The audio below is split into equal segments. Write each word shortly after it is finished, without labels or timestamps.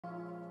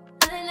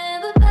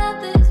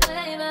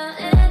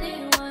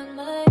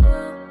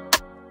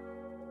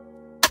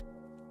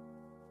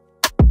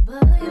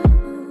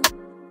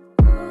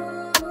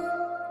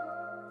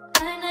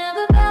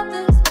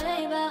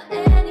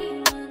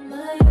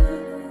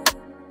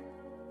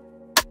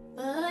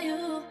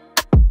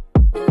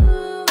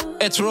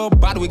It's real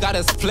bad, we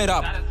gotta split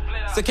up.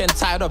 Sick and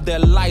tired of the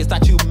lies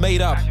that you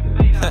made up.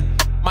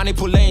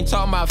 Manipulating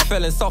all my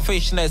feelings,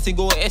 selfishness. It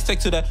go straight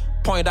to the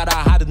point that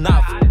I had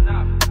enough.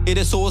 It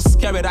is so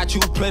scary that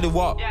you played the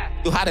war.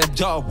 You had a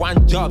job,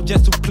 one job,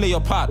 just to play your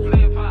part.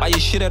 But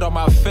you shitted on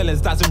my feelings,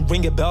 doesn't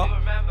ring a bell.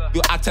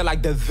 You acted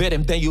like the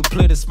victim, then you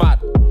played it smart.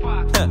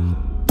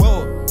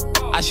 Whoa,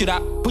 I should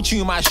have put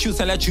you in my shoes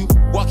and let you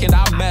walk in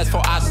that mess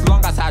for as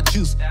long as I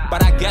choose.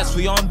 But I guess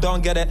we all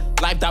don't get it,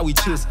 life that we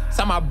choose.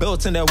 Some are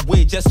built in a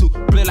way just to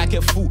play like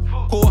a fool.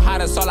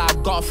 Cold-hearted's all I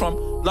got from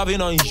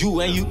loving on you.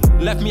 And you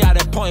left me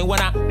at a point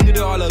when I needed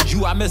all of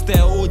you. I missed the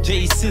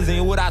OJ season,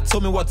 you would have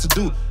told me what to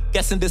do.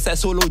 Guessing this a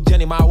solo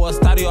journey, my was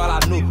study all I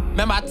knew.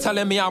 Remember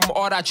telling me I'm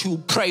all that you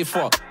prayed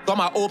for. Got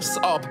my hopes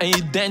up and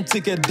you then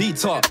took a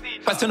detour.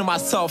 Questioning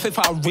myself if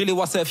I really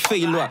was a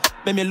failure.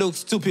 Made me look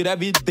stupid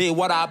every day,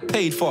 what I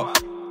paid for.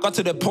 Got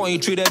to the point you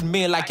treated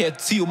me like a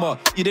tumor.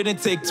 You didn't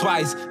take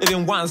twice,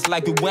 even once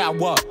like we where I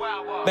was.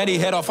 Many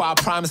head off our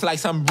primes like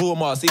some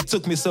rumors. It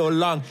took me so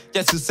long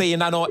just to say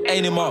I don't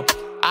anymore.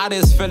 I had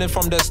this feeling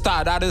from the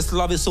start, I this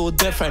love is so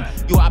different.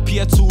 You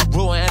appear too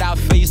bro and our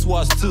face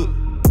was too.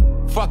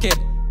 Fuck it.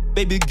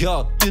 Baby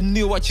girl, you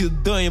knew what you're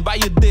doing,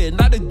 but you did.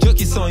 Now the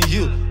joke is on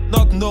you.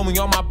 Not knowing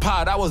on my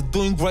part, I was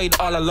doing great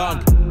all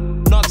along.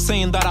 Not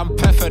saying that I'm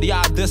perfect,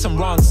 yeah, I did some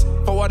wrongs.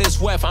 For what it's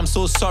worth, I'm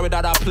so sorry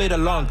that I played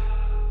along.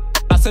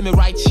 Now send me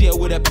right here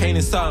with a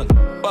painting song.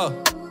 I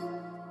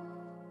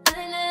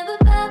never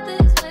felt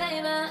this way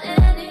about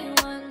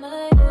anyone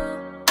but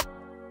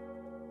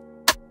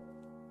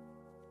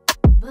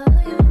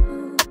you.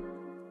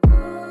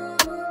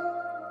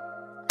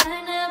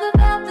 I never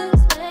felt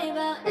this way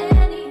about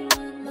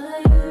anyone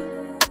but you.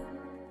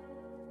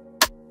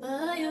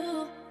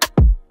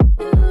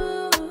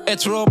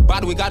 It's real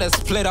bad, we gotta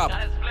split up.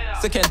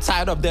 Sick and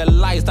tired of the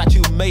lies that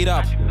you made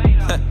up.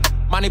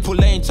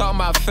 Manipulating all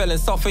my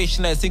feelings,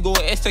 selfishness. It go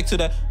straight to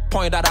the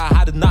point that I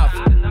had enough.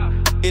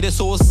 It is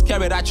so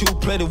scary that you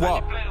played the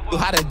war. You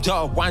had a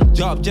job, one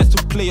job, just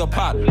to play your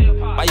part.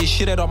 But you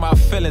shitted on my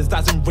feelings,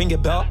 doesn't ring a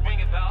bell.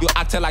 You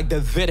acted like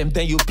the victim,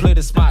 then you played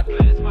it smart.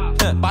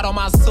 But on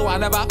my soul, I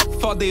never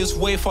felt this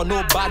way for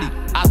nobody.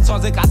 As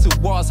toxic as it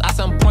was, at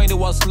some point it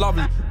was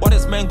lovely. What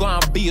is man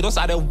gonna be? Those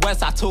are the words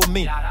that told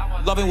me.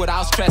 Loving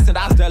without stressing,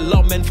 that's the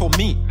love meant for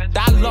me.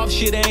 That love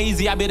shit ain't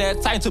easy, I be there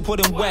time to put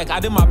in work. I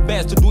did my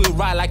best to do it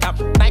right like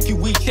I'm Nike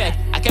week check.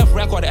 I kept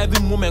record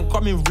every moment,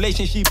 call me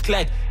relationship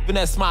click. Even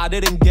a smile, I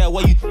didn't get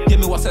what you give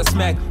me was a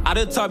smack. I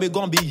didn't tell me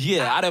gonna be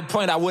here, at a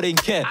point I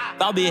wouldn't care.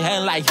 That'll be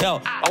hell like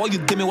hell, but what you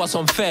give me was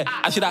unfair.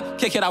 I should have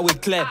kicked it out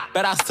with Claire,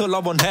 but I still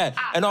love on her,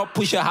 and I'll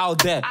push her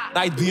out there.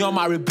 Now it's beyond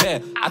my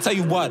repair. I tell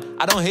you what,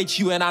 I don't hate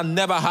you and I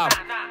never have.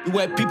 We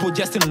were people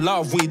just in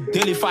love with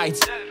daily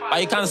fights.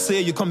 But you can't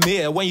say you come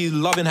here when you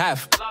love in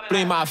half.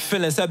 Blame my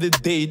feelings every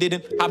day, you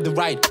didn't have the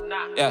right.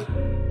 Yeah.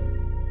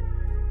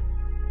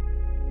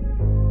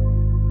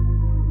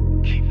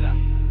 Keep that.